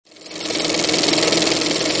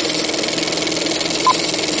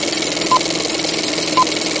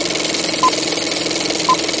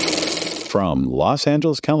From Los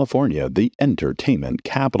Angeles, California, the entertainment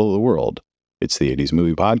capital of the world, it's the 80s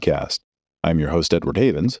Movie Podcast. I'm your host, Edward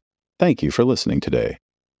Havens. Thank you for listening today.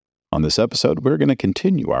 On this episode, we're going to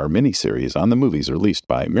continue our mini-series on the movies released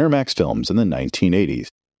by Miramax Films in the 1980s.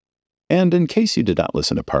 And in case you did not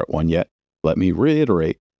listen to part 1 yet, let me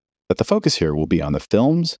reiterate that the focus here will be on the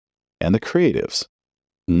films and the creatives,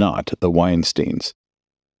 not the Weinsteins.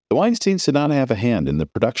 The Weinsteins did not have a hand in the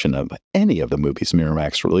production of any of the movies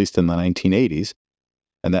Miramax released in the 1980s,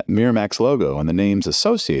 and that Miramax logo and the names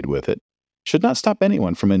associated with it should not stop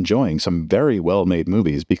anyone from enjoying some very well-made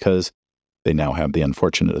movies because they now have the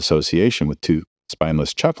unfortunate association with two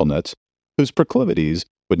spineless chucklenuts whose proclivities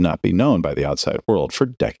would not be known by the outside world for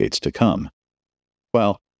decades to come.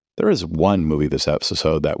 Well, there is one movie this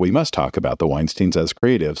episode that we must talk about the Weinsteins as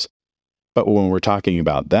creatives, but when we're talking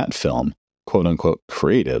about that film, quote-unquote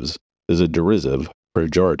creatives is a derisive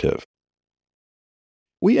pejorative.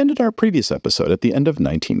 We ended our previous episode at the end of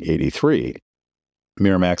 1983.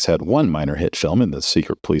 Miramax had one minor hit film in The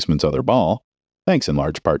Secret Policeman's Other Ball, thanks in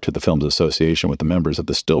large part to the film's association with the members of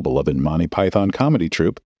the still-beloved Monty Python comedy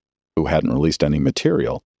troupe, who hadn't released any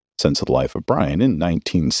material since The Life of Brian in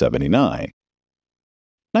 1979.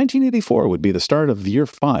 1984 would be the start of year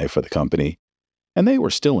 5 for the company, and they were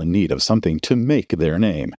still in need of something to make their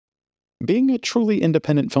name. Being a truly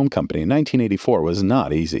independent film company in 1984 was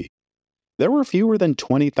not easy. There were fewer than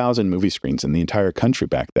 20,000 movie screens in the entire country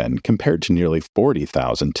back then, compared to nearly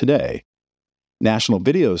 40,000 today. National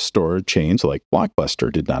video store chains like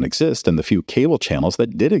Blockbuster did not exist, and the few cable channels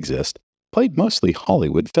that did exist played mostly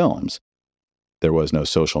Hollywood films. There was no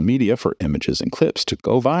social media for images and clips to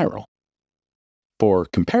go viral. For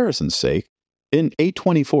comparison's sake, in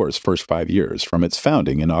A24's first 5 years, from its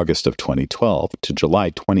founding in August of 2012 to July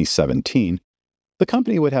 2017, the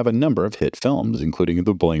company would have a number of hit films, including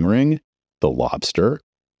The Bling Ring, The Lobster,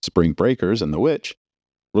 Spring Breakers, and The Witch,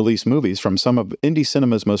 release movies from some of indie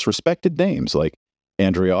cinema's most respected names like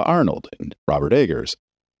Andrea Arnold and Robert Eggers,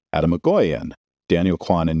 Adam Agoyan, Daniel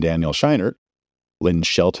Kwan and Daniel Scheinert, Lynn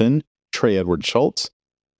Shelton, Trey Edward Schultz,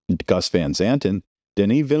 Gus Van Sant, and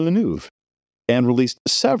Denis Villeneuve, and released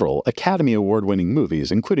several Academy Award-winning movies,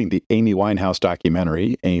 including the Amy Winehouse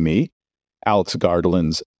documentary, Amy, Alex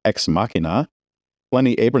Garland's Ex Machina,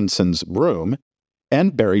 Lenny Abrahamson's Room,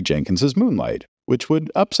 and Barry Jenkins's Moonlight, which would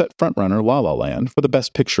upset frontrunner La La Land for the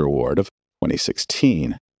Best Picture Award of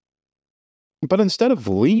 2016. But instead of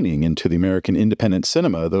leaning into the American independent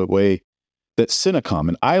cinema the way that Cinecom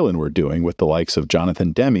and Island were doing with the likes of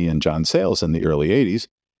Jonathan Demme and John Sayles in the early 80s,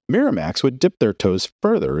 Miramax would dip their toes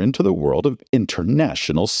further into the world of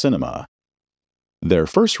international cinema. Their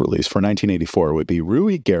first release for 1984 would be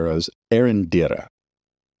Rui Guerra's Erendira.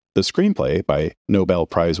 The screenplay by Nobel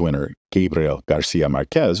Prize winner Gabriel Garcia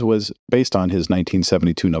Marquez was based on his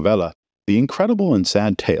 1972 novella, The Incredible and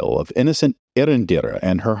Sad Tale of Innocent Erendira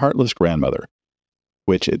and Her Heartless Grandmother,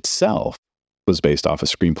 which itself was based off a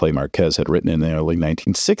screenplay Marquez had written in the early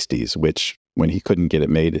 1960s, which, when he couldn't get it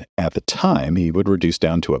made at the time, he would reduce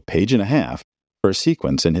down to a page and a half for a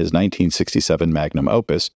sequence in his 1967 magnum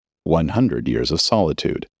opus, 100 Years of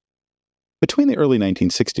Solitude. Between the early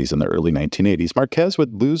 1960s and the early 1980s, Marquez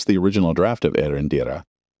would lose the original draft of Erendira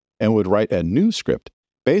and would write a new script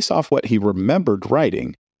based off what he remembered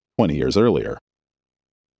writing 20 years earlier.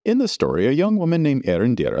 In the story, a young woman named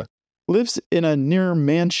Erendira lives in a near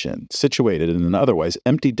mansion situated in an otherwise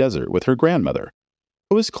empty desert with her grandmother,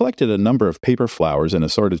 who has collected a number of paper flowers and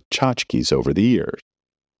assorted tchotchkes over the years.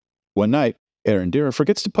 One night, Erendira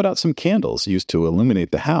forgets to put out some candles used to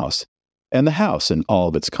illuminate the house, and the house and all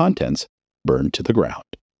of its contents burn to the ground.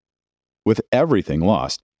 With everything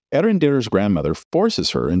lost, Erendira's grandmother forces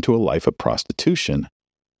her into a life of prostitution.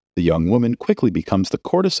 The young woman quickly becomes the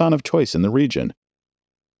courtesan of choice in the region.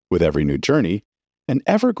 With every new journey, an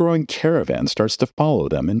ever-growing caravan starts to follow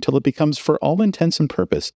them until it becomes, for all intents and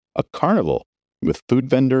purpose, a carnival with food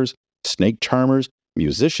vendors, snake charmers,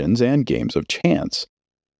 musicians, and games of chance.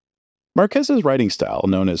 Marquez's writing style,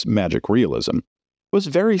 known as magic realism, was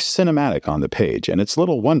very cinematic on the page, and it's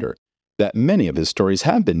little wonder that many of his stories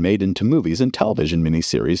have been made into movies and television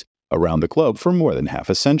miniseries around the globe for more than half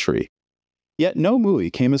a century. Yet no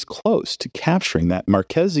movie came as close to capturing that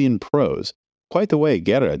Marquezian prose quite the way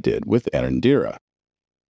Guerra did with Erendira.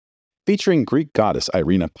 Featuring Greek goddess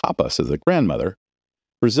Irina Papas as the grandmother,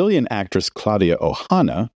 Brazilian actress Claudia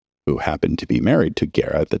Ohana, who happened to be married to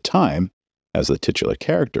Guerra at the time, as the titular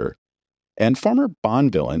character, and former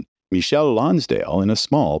Bond villain Michelle Lonsdale in a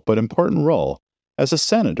small but important role as a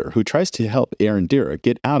senator who tries to help Erendira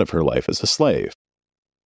get out of her life as a slave.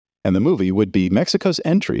 And the movie would be Mexico's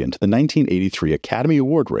entry into the 1983 Academy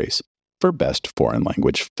Award race for Best Foreign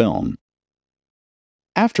Language Film.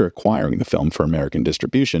 After acquiring the film for American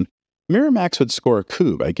distribution, Miramax would score a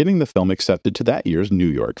coup by getting the film accepted to that year's New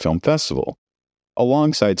York Film Festival,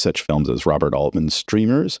 alongside such films as Robert Altman's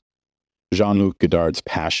Streamers, Jean-Luc Godard's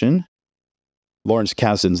Passion, Lawrence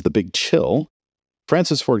Kasdan's The Big Chill,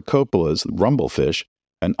 Francis Ford Coppola's Rumblefish,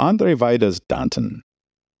 and Andre Vaida's Danton.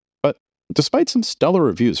 But despite some stellar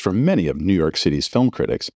reviews from many of New York City's film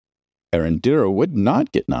critics, Erindira would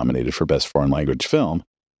not get nominated for Best Foreign Language Film,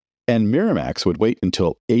 and Miramax would wait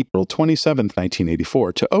until April 27,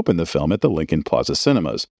 1984 to open the film at the Lincoln Plaza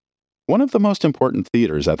Cinemas, one of the most important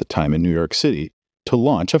theaters at the time in New York City, to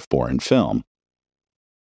launch a foreign film.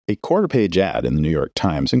 A quarter-page ad in the New York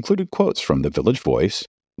Times included quotes from The Village Voice,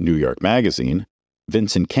 New York Magazine,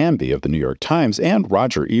 Vincent Canby of the New York Times, and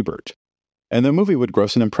Roger Ebert, and the movie would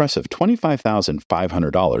gross an impressive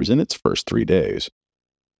 $25,500 in its first 3 days.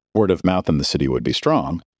 Word of mouth in the city would be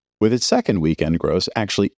strong, with its second weekend gross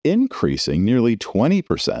actually increasing nearly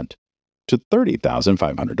 20% to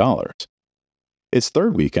 $30,500. Its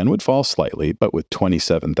third weekend would fall slightly, but with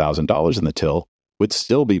 $27,000 in the till, would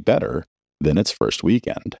still be better than its first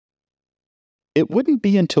weekend. It wouldn't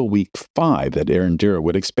be until week 5 that Erindira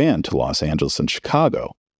would expand to Los Angeles and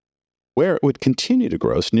Chicago, where it would continue to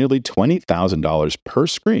gross nearly $20,000 per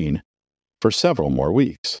screen for several more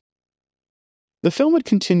weeks. The film would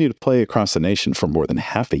continue to play across the nation for more than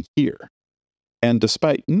half a year, and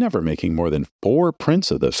despite never making more than 4 prints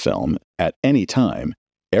of the film at any time,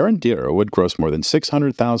 Erindira would gross more than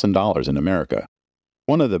 $600,000 in America,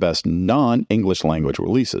 one of the best non-English language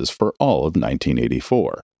releases for all of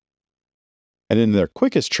 1984. And in their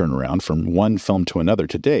quickest turnaround from one film to another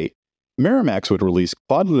to date, Miramax would release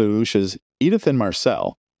Claude Lelouch's Edith and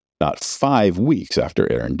Marcel not 5 weeks after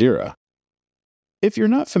Erindira. If you're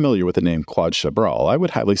not familiar with the name Claude Chabrol, I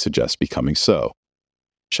would highly suggest becoming so.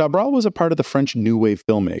 Chabrol was a part of the French New Wave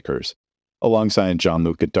filmmakers, alongside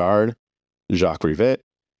Jean-Luc Godard, Jacques Rivette,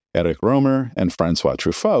 Eric Romer, and François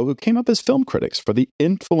Truffaut, who came up as film critics for the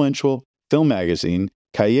influential film magazine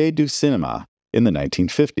Cahiers du Cinéma in the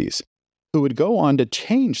 1950s, who would go on to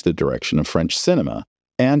change the direction of French cinema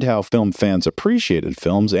and how film fans appreciated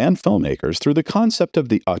films and filmmakers through the concept of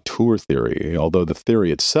the auteur theory, although the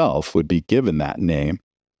theory itself would be given that name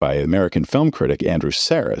by American film critic Andrew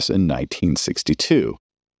Sarris in 1962.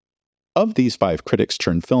 Of these 5 critics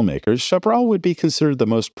turned filmmakers, Chabrol would be considered the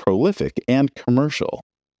most prolific and commercial.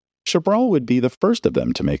 Chabrol would be the first of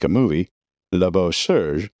them to make a movie, Le Beau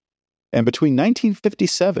Serge, and between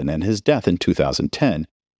 1957 and his death in 2010,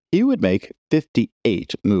 he would make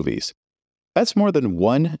 58 movies. That's more than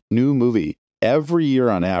 1 new movie every year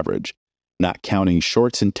on average, not counting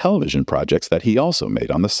shorts and television projects that he also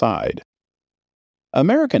made on the side.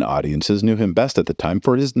 American audiences knew him best at the time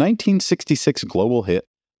for his 1966 global hit,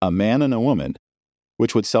 A Man and a Woman,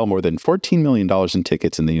 which would sell more than $14 million in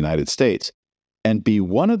tickets in the United States and be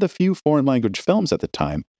one of the few foreign language films at the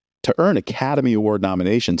time to earn Academy Award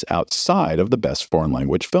nominations outside of the Best Foreign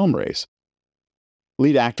Language Film race.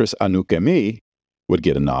 Lead actress Anouk Aimée would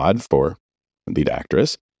get a nod for lead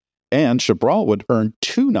actress, and Chabrol would earn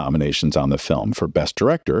 2 nominations on the film for Best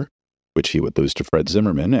Director, which he would lose to Fred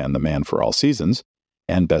Zimmerman and The Man for All Seasons,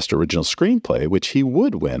 and Best Original Screenplay, which he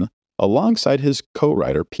would win alongside his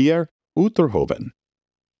co-writer Pierre Outrehoven.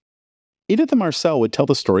 Edith and Marcel would tell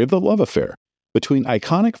the story of the love affair between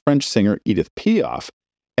iconic French singer Edith Piaf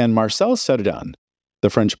and Marcel Cerdan, the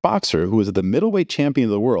French boxer who was the middleweight champion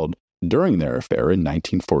of the world during their affair in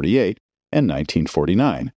 1948 and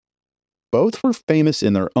 1949. Both were famous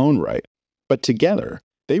in their own right, but together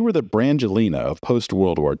they were the Brangelina of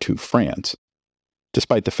post-World War II France.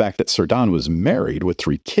 Despite the fact that Cerdan was married with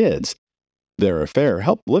 3 kids, their affair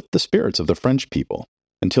helped lift the spirits of the French people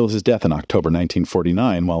until his death in October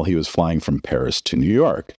 1949 while he was flying from Paris to New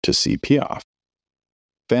York to see Piaf.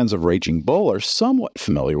 Fans of Raging Bull are somewhat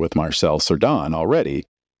familiar with Marcel Cerdan already,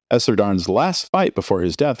 as Cerdan's last fight before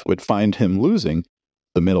his death would find him losing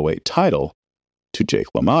the middleweight title to Jake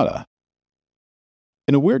LaMotta.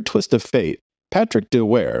 In a weird twist of fate, Patrick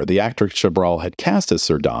Dewar, the actor Chabrol had cast as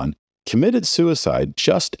Cerdan, committed suicide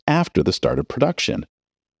just after the start of production.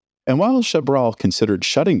 And while Chabrol considered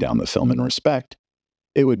shutting down the film in respect,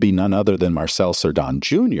 it would be none other than Marcel Cerdan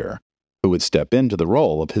Jr. who would step into the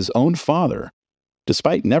role of his own father,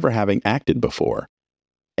 despite never having acted before,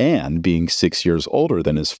 and being 6 years older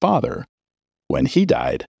than his father when he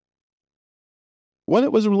died. When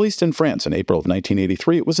it was released in France in April of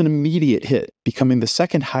 1983, it was an immediate hit, becoming the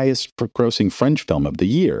 2nd highest grossing French film of the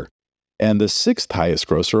year, and the 6th highest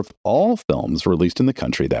grosser of all films released in the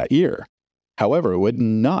country that year. However, it would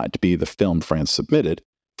not be the film France submitted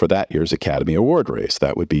for that year's Academy Award race.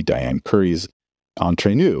 That would be Diane Curry's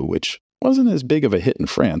Entre Nous, which wasn't as big of a hit in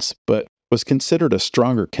France, but was considered a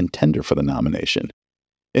stronger contender for the nomination,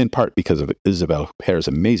 in part because of Isabelle Huppert's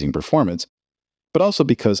amazing performance, but also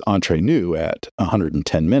because Entre Nous at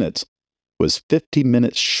 110 minutes was 50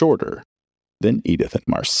 minutes shorter than Edith and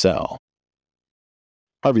Marcel.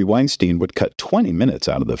 Harvey Weinstein would cut 20 minutes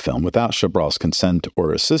out of the film without Chabrol's consent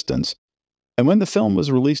or assistance, and when the film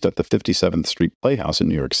was released at the 57th Street Playhouse in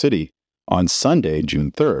New York City on Sunday,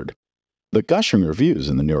 June 3rd, the gushing reviews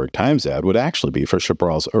in the New York Times ad would actually be for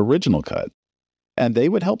Chabrol's original cut, and they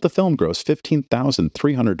would help the film gross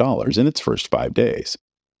 $15,300 in its first 5 days.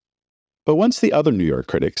 But once the other New York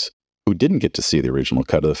critics, who didn't get to see the original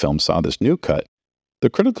cut of the film, saw this new cut, the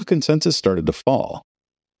critical consensus started to fall.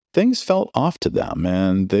 Things felt off to them,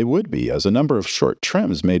 and they would be, as a number of short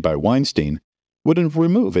trims made by Weinstein would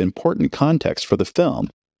remove important context for the film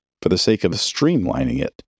for the sake of streamlining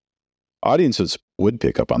it. Audiences would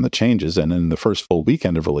pick up on the changes, and in the first full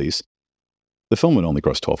weekend of release, the film would only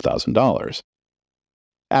gross $12,000.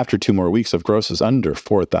 After 2 more weeks of grosses under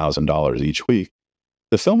 $4,000 each week,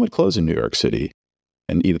 the film would close in New York City,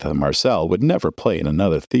 and Edith and Marcel would never play in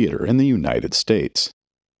another theater in the United States.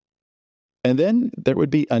 And then there would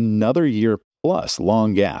be another year-plus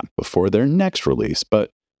long gap before their next release, but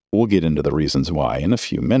we'll get into the reasons why in a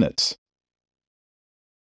few minutes.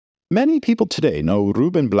 Many people today know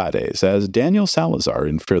Ruben Blades as Daniel Salazar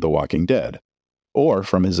in Fear the Walking Dead, or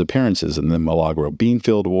from his appearances in the Milagro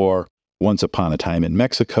Beanfield War, Once Upon a Time in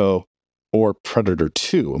Mexico, or Predator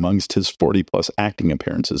 2 amongst his 40-plus acting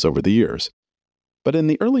appearances over the years. But in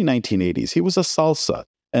the early 1980s, he was a salsa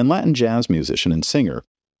and Latin jazz musician and singer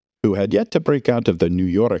who had yet to break out of the New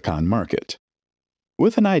Yorkan market.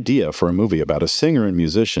 With an idea for a movie about a singer and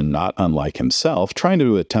musician not unlike himself trying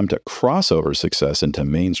to attempt a crossover success into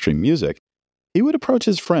mainstream music, he would approach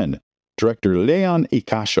his friend, director Leon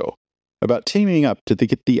Icasio, about teaming up to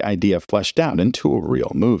get the idea fleshed out into a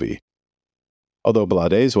real movie. Although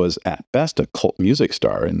Blades was at best a cult music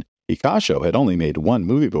star and Icasio had only made one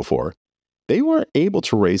movie before, they were able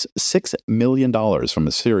to raise $6 million from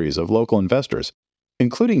a series of local investors,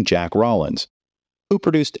 including Jack Rollins, who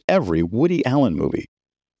produced every Woody Allen movie,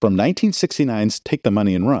 from 1969's Take the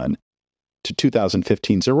Money and Run to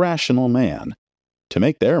 2015's Irrational Man, to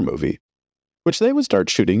make their movie, which they would start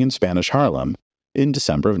shooting in Spanish Harlem in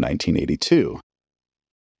December of 1982.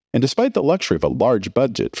 And despite the luxury of a large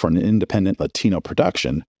budget for an independent Latino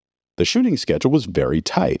production, the shooting schedule was very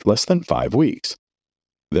tight, less than 5 weeks.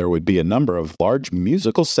 There would be a number of large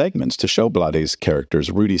musical segments to show Blades' character's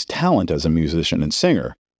Rudy's talent as a musician and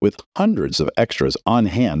singer, with hundreds of extras on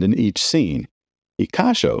hand in each scene.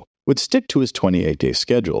 Icasio would stick to his 28-day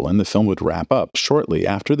schedule, and the film would wrap up shortly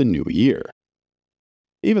after the new year.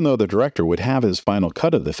 Even though the director would have his final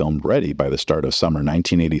cut of the film ready by the start of summer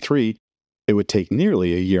 1983, it would take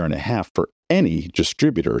nearly a year and a half for any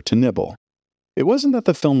distributor to nibble. It wasn't that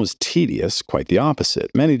the film was tedious, quite the opposite.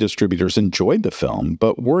 Many distributors enjoyed the film,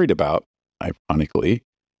 but worried about, ironically,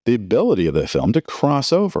 the ability of the film to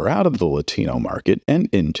cross over out of the Latino market and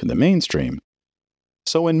into the mainstream.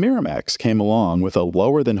 So when Miramax came along with a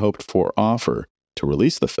lower-than-hoped-for offer to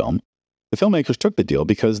release the filmmakers took the deal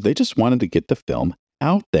because they just wanted to get the film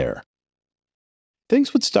out there.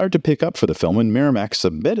 Things would start to pick up for the film when Miramax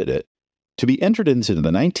submitted it to be entered into the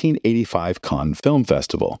 1985 Cannes Film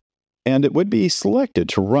Festival, and it would be selected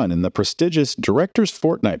to run in the prestigious Director's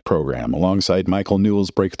Fortnight program alongside Michael Newell's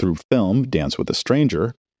breakthrough film, Dance with a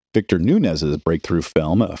Stranger, Victor Nunez's breakthrough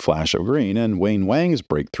film, A Flash of Green, and Wayne Wang's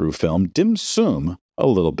breakthrough film, Dim Sum, A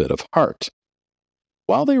Little Bit of Heart.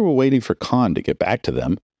 While they were waiting for Cannes to get back to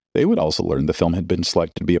them, they would also learn the film had been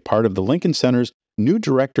selected to be a part of the Lincoln Center's New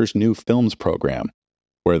Directors New Films program,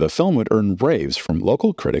 where the film would earn raves from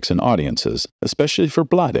local critics and audiences, especially for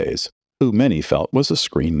Blades, who many felt was a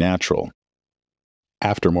screen natural.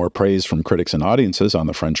 After more praise from critics and audiences on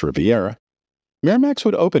the French Riviera, Miramax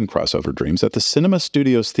would open Crossover Dreams at the Cinema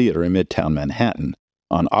Studios Theater in Midtown Manhattan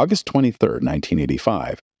on August 23,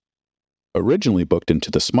 1985. Originally booked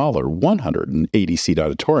into the smaller 180-seat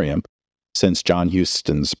auditorium, since John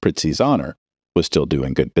Huston's Prizzi's Honor was still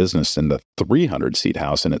doing good business in the 300-seat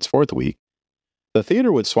house in its fourth week, the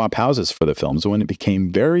theater would swap houses for the films when it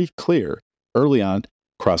became very clear early on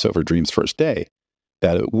Crossover Dreams' first day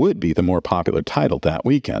that it would be the more popular title that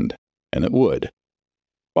weekend, and it would.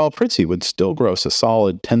 While Prizzi would still gross a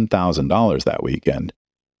solid $10,000 that weekend,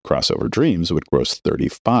 Crossover Dreams would gross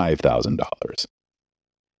 $35,000.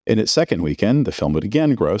 In its second weekend, the film would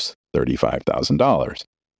again gross $35,000.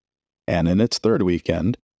 And in its third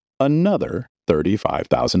weekend, another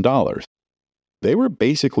 $35,000. They were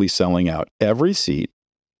basically selling out every seat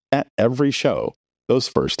at every show those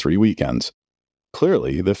first 3 weekends.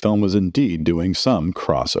 Clearly, the film was indeed doing some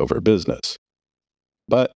crossover business.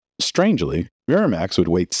 But strangely, Miramax would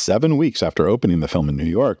wait 7 weeks after opening the film in New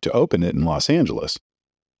York to open it in Los Angeles,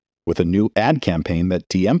 with a new ad campaign that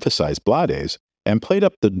de-emphasized Blades and played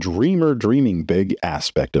up the dreamer dreaming big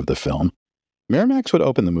aspect of the film. Miramax would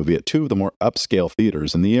open the movie at two of the more upscale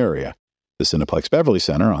theaters in the area, the Cineplex Beverly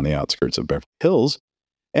Center on the outskirts of Beverly Hills,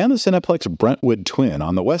 and the Cineplex Brentwood Twin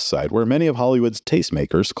on the west side, where many of Hollywood's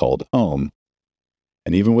tastemakers called home.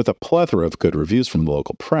 And even with a plethora of good reviews from the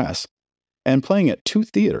local press, and playing at two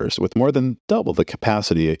theaters with more than double the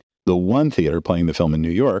capacity the one theater playing the film in New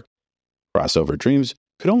York, Crossover Dreams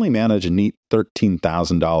could only manage a neat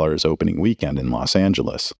 $13,000 opening weekend in Los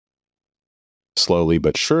Angeles. Slowly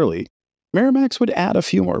but surely, Miramax would add a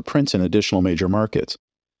few more prints in additional major markets,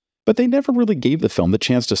 but they never really gave the film the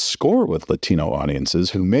chance to score with Latino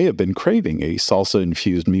audiences who may have been craving a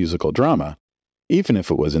salsa-infused musical drama, even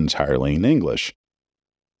if it was entirely in English.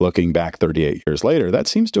 Looking back 38 years later, that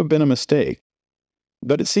seems to have been a mistake.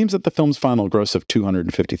 But it seems that the film's final gross of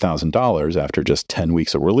 $250,000 after just 10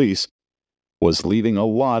 weeks of release was leaving a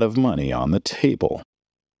lot of money on the table.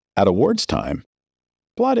 At awards time,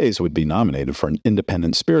 Blades would be nominated for an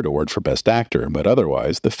Independent Spirit Award for Best Actor, but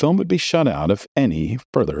otherwise, the film would be shut out of any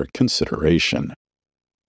further consideration.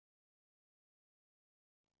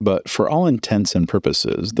 But for all intents and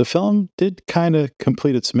purposes, the film did kind of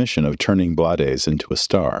complete its mission of turning Blades into a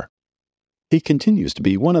star. He continues to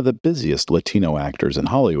be one of the busiest Latino actors in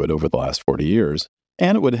Hollywood over the last 40 years,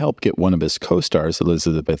 and it would help get one of his co-stars,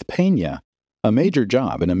 Elizabeth Pena, a major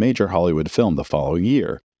job in a major Hollywood film the following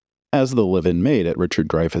year, as the live-in maid at Richard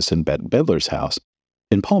Dreyfuss and Bette Midler's house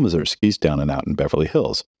in Paul Mazursky's Down and Out in Beverly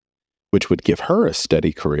Hills, which would give her a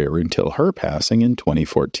steady career until her passing in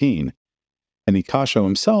 2014. And Nicasio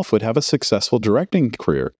himself would have a successful directing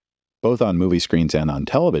career, both on movie screens and on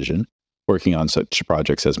television, working on such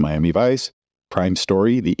projects as Miami Vice, Crime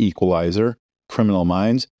Story, The Equalizer, Criminal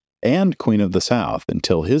Minds, and Queen of the South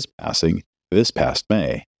until his passing this past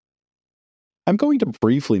May. I'm going to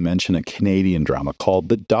briefly mention a Canadian drama called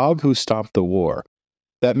The Dog Who Stopped the War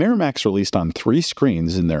that Miramax released on 3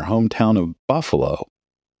 screens in their hometown of Buffalo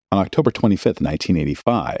on October 25,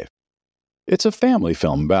 1985. It's a family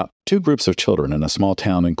film about 2 groups of children in a small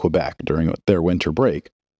town in Quebec during their winter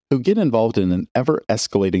break who get involved in an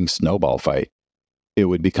ever-escalating snowball fight. It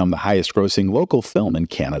would become the highest-grossing local film in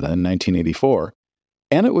Canada in 1984,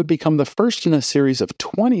 and it would become the first in a series of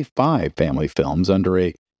 25 family films under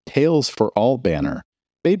a Tales for All banner,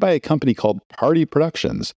 made by a company called Party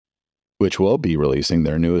Productions, which will be releasing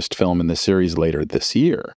their newest film in the series later this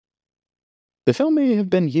year. The film may have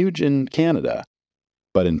been huge in Canada,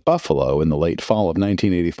 but in Buffalo in the late fall of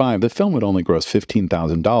 1985, the film would only gross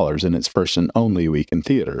 $15,000 in its first and only week in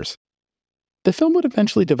theaters. The film would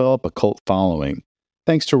eventually develop a cult following,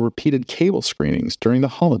 thanks to repeated cable screenings during the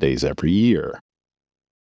holidays every year.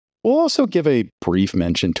 We'll also give a brief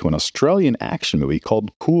mention to an Australian action movie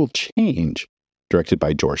called Cool Change, directed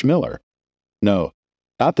by George Miller. No,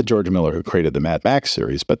 not the George Miller who created the Mad Max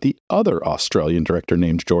series, but the other Australian director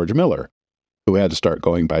named George Miller, who had to start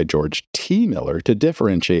going by George T. Miller to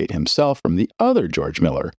differentiate himself from the other George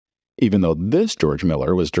Miller, even though this George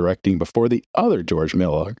Miller was directing before the other George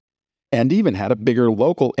Miller, and even had a bigger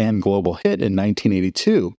local and global hit in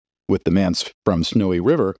 1982 with The Man from Snowy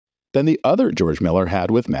River than the other George Miller had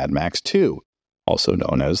with Mad Max 2, also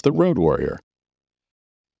known as The Road Warrior.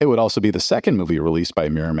 It would also be the second movie released by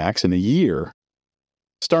Miramax in a year,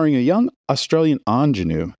 starring a young Australian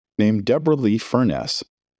ingenue named Deborah Lee Furness,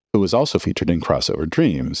 who was also featured in Crossover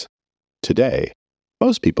Dreams. Today,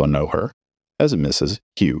 most people know her as Mrs.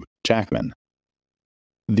 Hugh Jackman.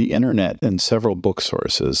 The internet and several book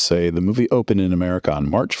sources say the movie opened in America on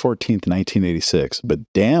March 14, 1986, but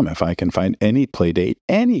damn if I can find any playdate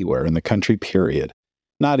anywhere in the country, period.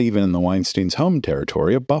 Not even in the Weinstein's home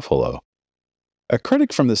territory of Buffalo. A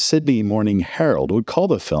critic from the Sydney Morning Herald would call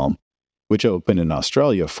the film, which opened in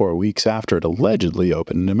Australia 4 weeks after it allegedly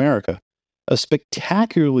opened in America, a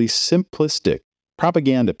spectacularly simplistic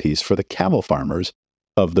propaganda piece for the cattle farmers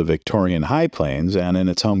of the Victorian High Plains, and in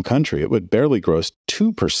its home country, it would barely gross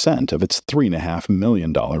 2% of its $3.5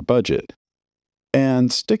 million budget.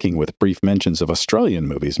 And sticking with brief mentions of Australian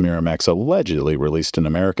movies Miramax allegedly released in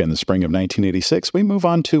America in the spring of 1986, we move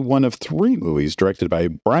on to one of 3 movies directed by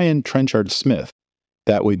Brian Trenchard Smith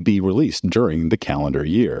that would be released during the calendar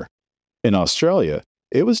year. In Australia,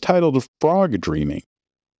 it was titled Frog Dreaming,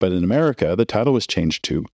 but in America, the title was changed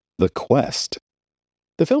to The Quest.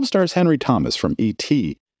 The film stars Henry Thomas from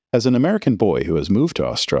E.T. as an American boy who has moved to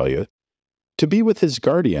Australia to be with his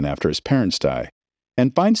guardian after his parents die,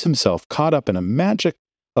 and finds himself caught up in a magic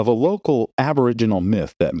of a local Aboriginal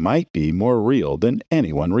myth that might be more real than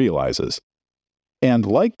anyone realizes. And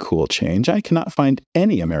like Cool Change, I cannot find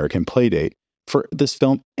any American playdate for this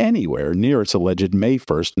film anywhere near its alleged May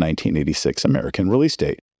 1st, 1986 American release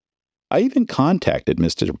date. I even contacted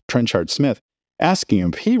Mr. Trenchard Smith, asking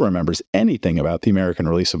him if he remembers anything about the American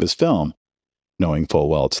release of his film, knowing full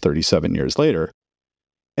well it's 37 years later.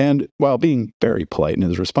 And while being very polite in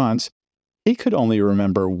his response, he could only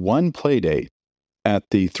remember one playdate at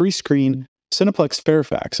the 3-screen Cineplex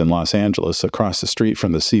Fairfax in Los Angeles across the street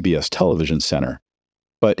from the CBS Television Center.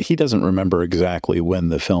 But he doesn't remember exactly when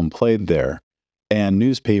the film played there, and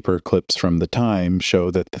newspaper clips from the time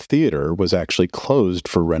show that the theater was actually closed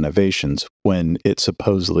for renovations when it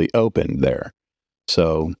supposedly opened there.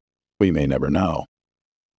 So we may never know.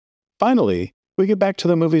 Finally, we get back to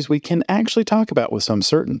the movies we can actually talk about with some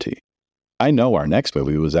certainty. I know our next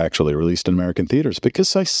movie was actually released in American theaters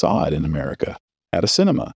because I saw it in America, at a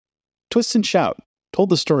cinema. Twist and Shout told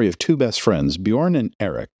the story of two best friends, Bjorn and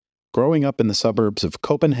Eric, growing up in the suburbs of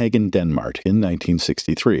Copenhagen, Denmark in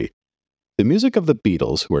 1963. The music of the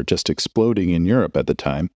Beatles, who were just exploding in Europe at the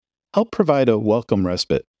time, helped provide a welcome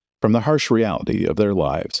respite from the harsh reality of their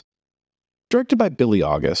lives. Directed by Billy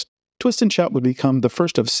August, Twist and Shout would become the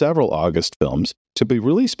first of several August films to be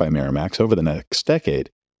released by Miramax over the next decade,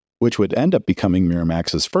 which would end up becoming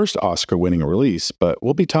Miramax's first Oscar-winning release, but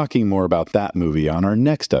we'll be talking more about that movie on our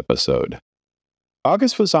next episode.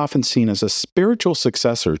 August was often seen as a spiritual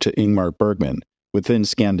successor to Ingmar Bergman within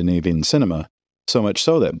Scandinavian cinema, so much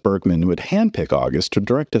so that Bergman would handpick August to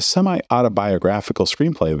direct a semi-autobiographical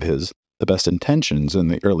screenplay of his, The Best Intentions, in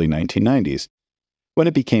the early 1990s, when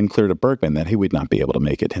it became clear to Bergman that he would not be able to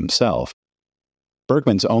make it himself.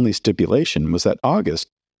 Bergman's only stipulation was that August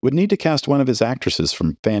would need to cast one of his actresses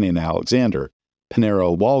from Fanny and Alexander,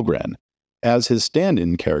 Pernilla Wahlgren, as his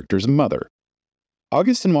stand-in character's mother.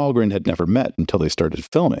 August and Wahlgren had never met until they started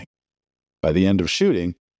filming. By the end of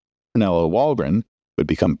shooting, Pernilla Wahlgren would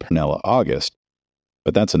become Pernilla August,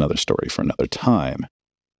 but that's another story for another time.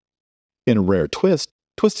 In a rare twist,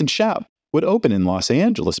 Twist and Shout would open in Los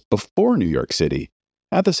Angeles before New York City,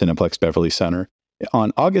 at the Cineplex Beverly Center,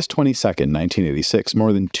 on August 22, 1986,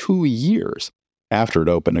 more than 2 years after it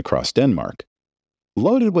opened across Denmark.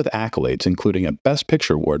 Loaded with accolades, including a Best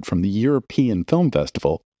Picture award from the European Film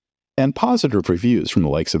Festival, and positive reviews from the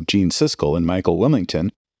likes of Gene Siskel and Michael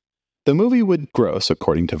Wilmington, the movie would gross,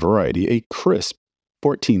 according to Variety, a crisp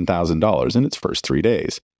 $14,000 in its first 3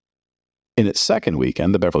 days. In its second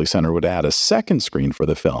weekend, the Beverly Center would add a second screen for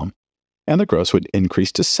the film, and the gross would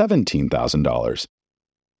increase to $17,000.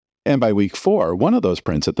 And by week 4, one of those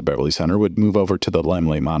prints at the Beverly Center would move over to the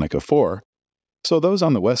Laemmle Monica 4, so those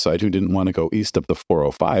on the west side who didn't want to go east of the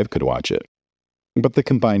 405 could watch it. But the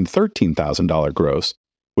combined $13,000 gross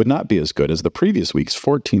would not be as good as the previous week's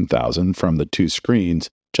 $14,000 from the 2 screens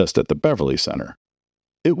just at the Beverly Center.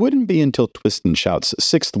 It wouldn't be until Twist and Shout's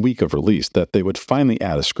 6th week of release that they would finally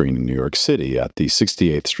add a screen in New York City at the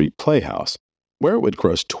 68th Street Playhouse, where it would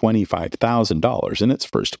gross $25,000 in its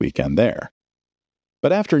first weekend there.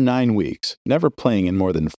 But after 9 weeks, never playing in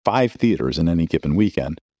more than 5 theaters in any given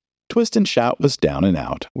weekend, Twist and Shout was down and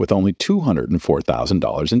out, with only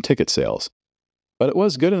 $204,000 in ticket sales. But it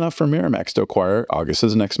was good enough for Miramax to acquire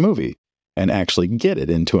August's next movie, and actually get it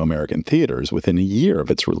into American theaters within a year of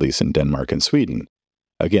its release in Denmark and Sweden.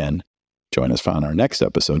 Again, join us on our next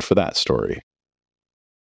episode for that story.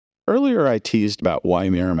 Earlier, I teased about why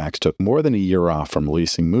Miramax took more than a year off from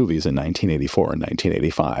releasing movies in 1984 and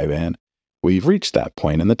 1985, and we've reached that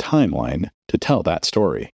point in the timeline to tell that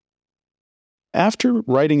story. After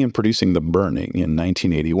writing and producing The Burning in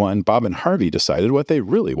 1981, Bob and Harvey decided what they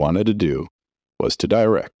really wanted to do was to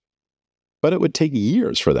direct. But it would take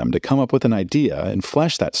years for them to come up with an idea and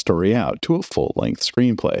flesh that story out to a full-length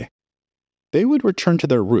screenplay. They would return to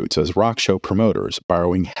their roots as rock show promoters,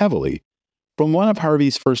 borrowing heavily from one of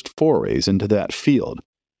Harvey's first forays into that field,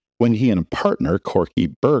 when he and a partner, Corky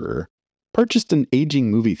Berger, purchased an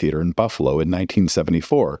aging movie theater in Buffalo in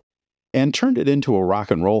 1974 and turned it into a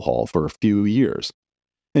rock and roll hall for a few years,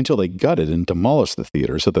 until they gutted and demolished the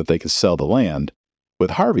theater so that they could sell the land, with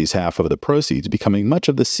Harvey's half of the proceeds becoming much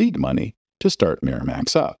of the seed money to start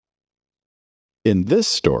Miramax up. In this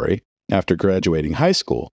story, after graduating high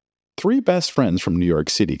school, 3 best friends from New York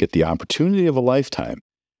City get the opportunity of a lifetime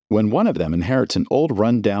when one of them inherits an old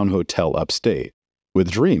run-down hotel upstate,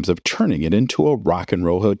 with dreams of turning it into a rock and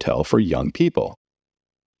roll hotel for young people.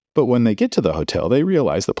 But when they get to the hotel, they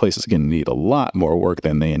realize the place is going to need a lot more work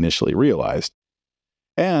than they initially realized.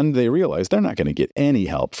 And they realize they're not going to get any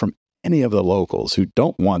help from any of the locals who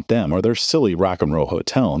don't want them or their silly rock and roll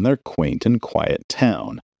hotel in their quaint and quiet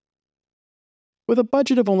town. With a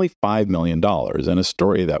budget of only $5 million and a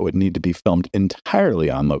story that would need to be filmed entirely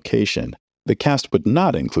on location, the cast would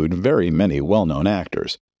not include very many well-known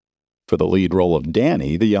actors. For the lead role of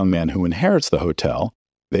Danny, the young man who inherits the hotel,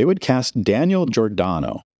 they would cast Daniel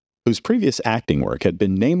Giordano, whose previous acting work had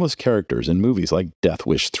been nameless characters in movies like Death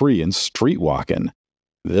Wish 3 and Streetwalkin'.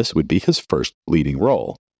 This would be his first leading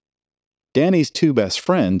role. Danny's two best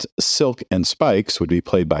friends, Silk and Spikes, would be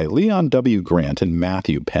played by Leon W. Grant and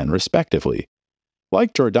Matthew Penn, respectively.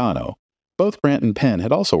 Like Giordano, both Grant and Penn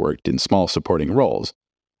had also worked in small supporting roles,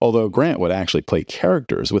 although Grant would actually play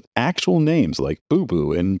characters with actual names like Boo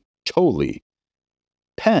Boo and Choli.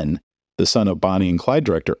 Penn, the son of Bonnie and Clyde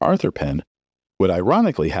director Arthur Penn, would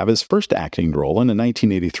ironically have his first acting role in a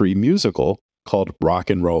 1983 musical called Rock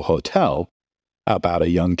and Roll Hotel, about a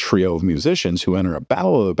young trio of musicians who enter a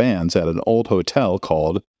battle of the bands at an old hotel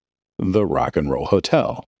called the Rock and Roll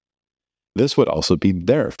Hotel. This would also be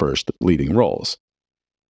their first leading roles.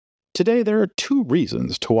 Today, there are two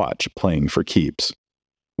reasons to watch Playing for Keeps.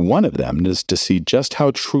 One of them is to see just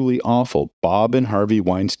how truly awful Bob and Harvey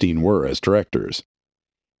Weinstein were as directors.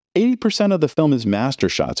 80% of the film is master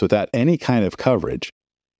shots without any kind of coverage.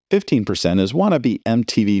 15% is wannabe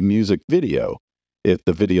MTV music video, if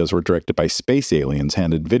the videos were directed by space aliens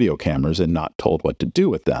handed video cameras and not told what to do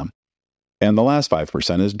with them. And the last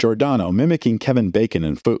 5% is Giordano mimicking Kevin Bacon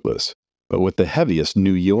in Footloose, but with the heaviest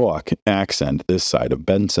New York accent this side of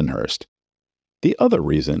Bensonhurst. The other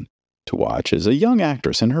reason to watch is a young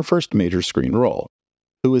actress in her first major screen role,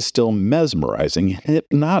 who is still mesmerizing and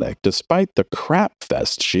hypnotic despite the crap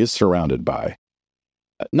fest she is surrounded by.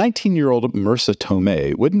 19-year-old Marisa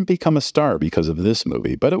Tomei wouldn't become a star because of this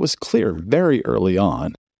movie, but it was clear very early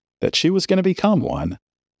on that she was going to become one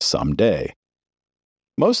someday.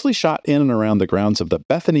 Mostly shot in and around the grounds of the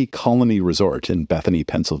Bethany Colony Resort in Bethany,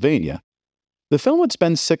 Pennsylvania, the film would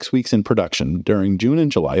spend 6 weeks in production during June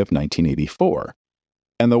and July of 1984,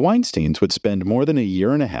 and the Weinsteins would spend more than a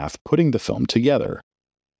year and a half putting the film together.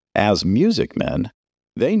 As music men,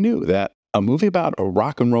 they knew that a movie about a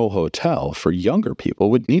rock and roll hotel for younger people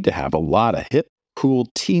would need to have a lot of hip, cool,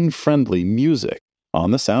 teen-friendly music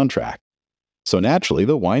on the soundtrack. So naturally,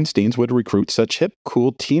 the Weinsteins would recruit such hip,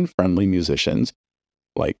 cool, teen-friendly musicians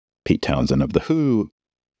like Pete Townsend of The Who,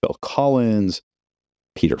 Phil Collins,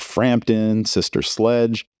 Peter Frampton, Sister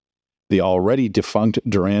Sledge, the already defunct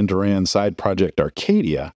Duran Duran side project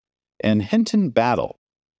Arcadia, and Hinton Battle,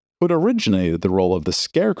 who had originated the role of the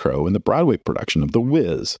Scarecrow in the Broadway production of The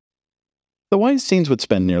Wiz. The Weinsteins would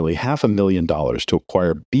spend nearly $500,000 to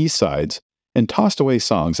acquire B-sides and tossed away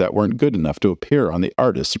songs that weren't good enough to appear on the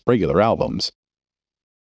artist's regular albums.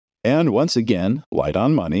 And once again, light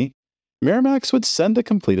on money, Miramax would send the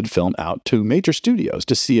completed film out to major studios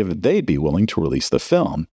to see if they'd be willing to release the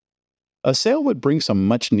film. A sale would bring some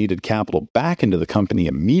much-needed capital back into the company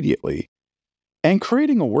immediately, and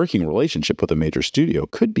creating a working relationship with a major studio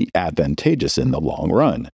could be advantageous in the long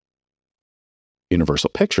run. Universal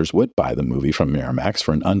Pictures would buy the movie from Miramax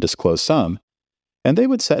for an undisclosed sum, and they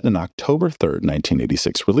would set an October 3,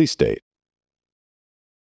 1986 release date.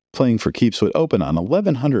 Playing for Keeps would open on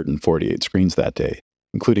 1,148 screens that day,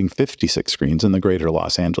 including 56 screens in the greater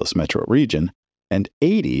Los Angeles metro region and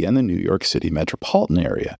 80 in the New York City metropolitan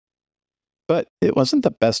area. But it wasn't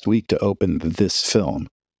the best week to open this film.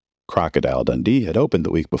 Crocodile Dundee had opened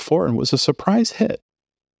the week before and was a surprise hit,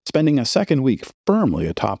 spending a second week firmly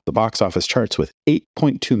atop the box office charts with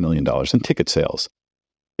 $8.2 million in ticket sales.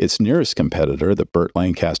 Its nearest competitor, the Burt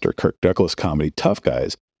Lancaster-Kirk Douglas comedy Tough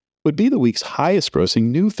Guys, would be the week's highest-grossing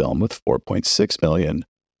new film with $4.6 million.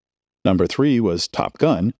 Number 3 was Top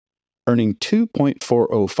Gun, earning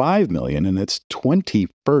 $2.405 million in its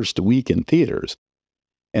 21st week in theaters.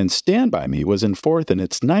 And Stand By Me was in 4th in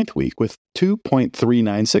its 9th week with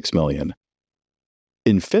 $2.396 million.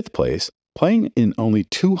 In 5th place, playing in only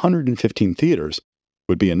 215 theaters,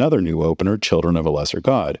 would be another new opener, Children of a Lesser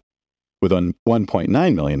God, with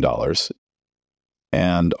 $1.9 million.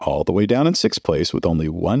 And all the way down in 6th place, with only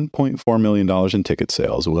 $1.4 million in ticket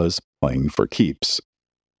sales, was Playing for Keeps.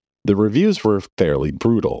 The reviews were fairly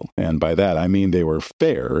brutal, and by that I mean they were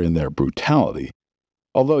fair in their brutality,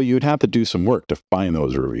 although you'd have to do some work to find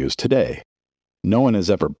those reviews today. No one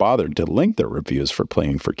has ever bothered to link their reviews for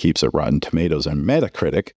Playing for Keeps at Rotten Tomatoes and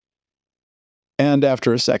Metacritic. And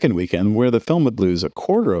after a second weekend where the film would lose a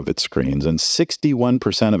quarter of its screens and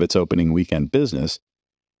 61% of its opening weekend business,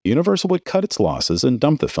 Universal would cut its losses and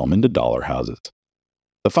dump the film into dollar houses.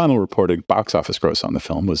 The final reported box office gross on the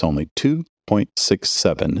film was only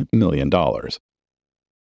 $2.67 million.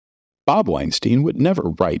 Bob Weinstein would never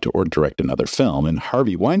write or direct another film, and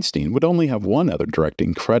Harvey Weinstein would only have one other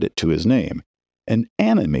directing credit to his name, an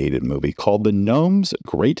animated movie called The Gnome's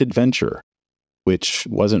Great Adventure, which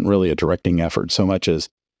wasn't really a directing effort so much as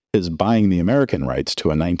his buying the American rights to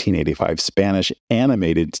a 1985 Spanish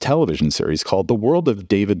animated television series called The World of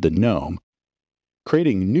David the Gnome,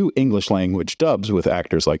 creating new English language dubs with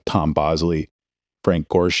actors like Tom Bosley, Frank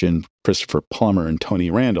Gorshin, Christopher Plummer, and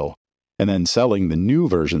Tony Randall, and then selling the new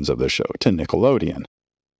versions of the show to Nickelodeon.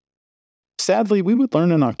 Sadly, we would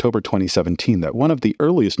learn in October 2017 that one of the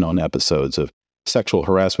earliest known episodes of sexual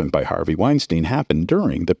harassment by Harvey Weinstein happened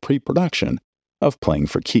during the pre-production of Playing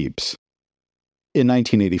for Keeps. In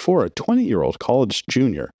 1984, a 20-year-old college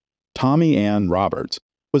junior, Tommy Ann Roberts,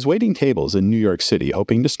 was waiting tables in New York City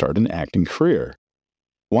hoping to start an acting career.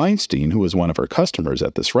 Weinstein, who was one of her customers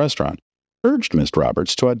at this restaurant, urged Miss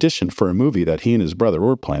Roberts to audition for a movie that he and his brother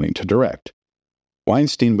were planning to direct.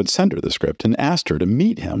 Weinstein would send her the script and asked her to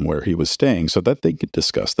meet him where he was staying so that they could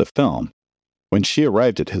discuss the film. When she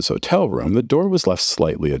arrived at his hotel room, the door was left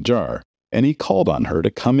slightly ajar, and he called on her to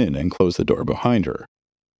come in and close the door behind her.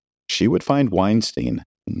 She would find Weinstein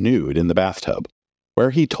nude in the bathtub,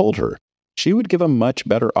 where he told her she would give a much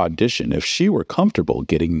better audition if she were comfortable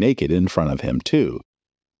getting naked in front of him too,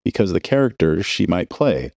 because the character she might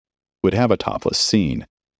play would have a topless scene.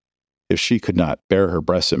 If she could not bare her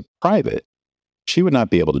breasts in private, she would not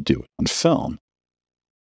be able to do it on film.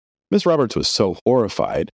 Miss Roberts was so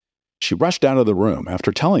horrified, she rushed out of the room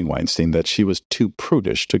after telling Weinstein that she was too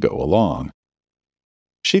prudish to go along.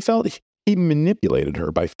 She felt he manipulated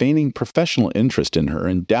her by feigning professional interest in her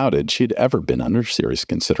and doubted she'd ever been under serious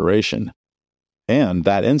consideration. And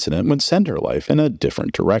that incident would send her life in a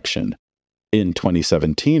different direction. In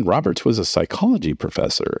 2017, Roberts was a psychology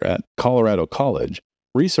professor at Colorado College,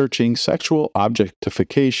 researching sexual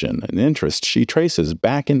objectification, an interest she traces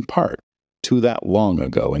back in part to that long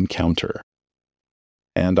ago encounter.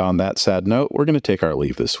 And on that sad note, we're going to take our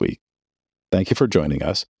leave this week. Thank you for joining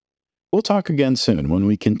us. We'll talk again soon when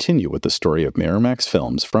we continue with the story of Miramax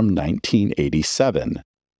films from 1987.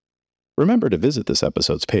 Remember to visit this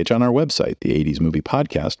episode's page on our website, the 80s Movie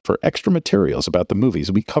Podcast, for extra materials about the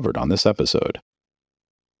movies we covered on this episode.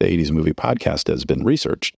 The 80s Movie Podcast has been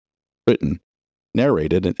researched, written,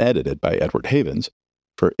 narrated, and edited by Edward Havens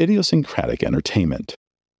for Idiosyncratic Entertainment.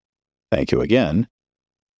 Thank you again.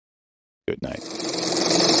 Good night.